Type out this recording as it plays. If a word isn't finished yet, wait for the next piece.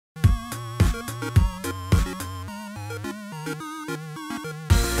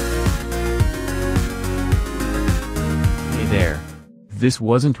This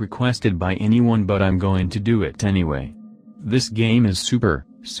wasn't requested by anyone, but I'm going to do it anyway. This game is super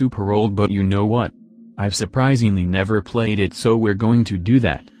old, but you know what? I've surprisingly never played it, so we're going to do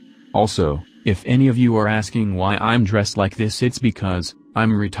that. Also, if any of you are asking why I'm dressed like this, it's because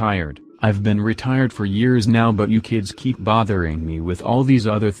I'm retired. I've been retired for years now, but you kids keep bothering me with all these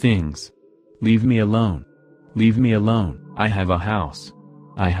other things. Leave me alone. Leave me alone. I have a house.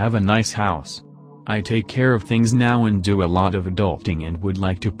 I have a nice house. I take care of things now and do a lot of adulting and would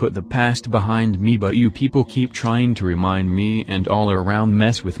like to put the past behind me, but you people keep trying to remind me and all around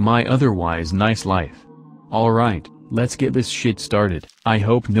mess with my otherwise nice life. Alright, let's get this shit started. I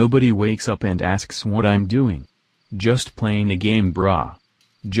hope nobody wakes up and asks what I'm doing. Just playing a game, brah.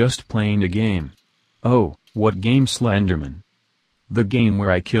 Just playing a game. Oh, what game? Slenderman. The game where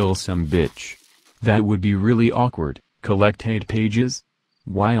I kill some bitch. That would be really awkward. Collect 8 pages?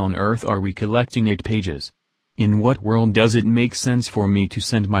 Why on earth are we collecting 8 pages? In what world does it make sense for me to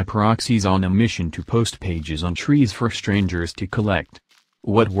send my proxies on a mission to post pages on trees for strangers to collect?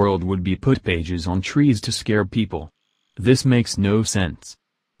 What world would be put pages on trees to scare people? This makes no sense.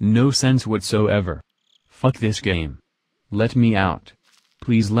 No sense whatsoever. Fuck this game. Let me out.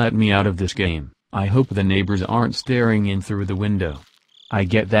 Please let me out of this game. I hope the neighbors aren't staring in through the window. I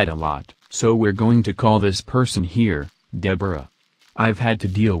get that a lot, so we're going to call this person here, Deborah. I've had to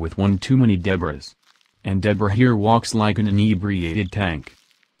deal with one too many Deborahs. And Deborah here walks like an inebriated tank.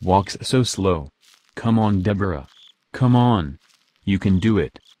 Walks so slow. Come on, Deborah. Come on. You can do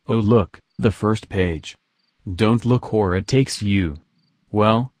it. Oh look, the first page. Don't look or it takes you.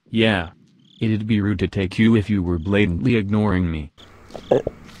 Well, yeah. It'd be rude to take you if you were blatantly ignoring me.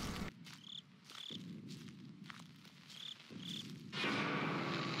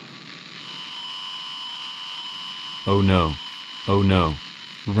 Oh no. Oh no.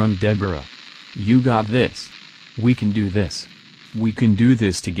 Run, Deborah. You got this. We can do this. We can do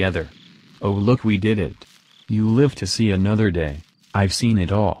this together. Oh look, we did it. You live to see another day. I've seen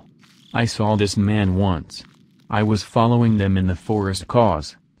it all. I saw this man once. I was following them in the forest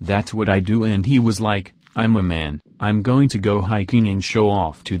cause that's what I do, and he was like, I'm a man, I'm going to go hiking and show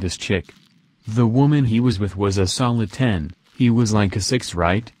off to this chick. The woman he was with was a solid 10, he was like a 6,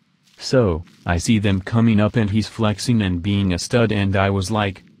 right? So, I see them coming up and he's flexing and being a stud, and I was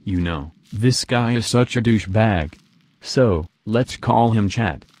like, you know, this guy is such a douchebag. So, let's call him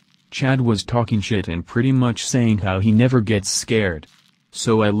Chad. Chad was talking shit and pretty much saying how he never gets scared.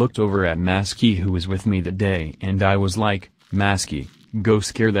 So I looked over at Masky, who was with me that day, and I was like, Masky, go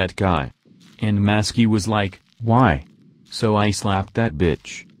scare that guy. And Masky was like, why? So I slapped that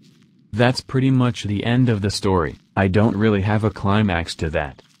bitch. That's pretty much the end of the story. I don't really have a climax to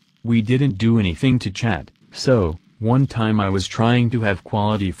that. We didn't do anything to Chad, so, one time I was trying to have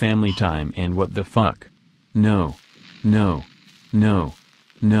quality family time, and what the fuck? No. No. No.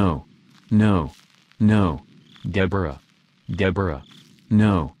 No. No. No. Deborah. Deborah.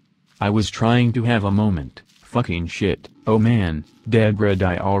 No. I was trying to have a moment. Fucking shit. Oh man, Deborah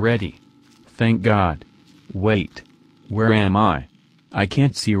died already. Thank God. Wait. Where am I? I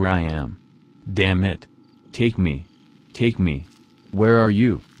can't see where I am. Damn it. Take me. Take me. Where are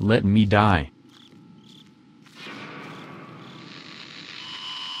you? Let me die.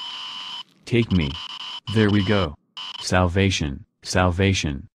 Take me. There we go. Salvation.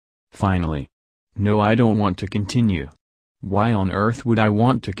 Salvation. Finally. No, I don't want to continue. Why on earth would I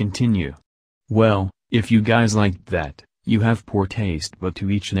want to continue? Well, if you guys liked that, you have poor taste, but to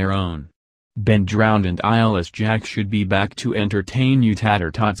each their own. BenDrowned and Eyeless Jack should be back to entertain you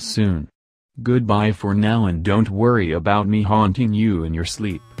tater tots soon. Goodbye for now, and don't worry about me haunting you in your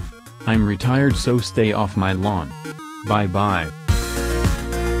sleep. I'm retired, so stay off my lawn. Bye bye.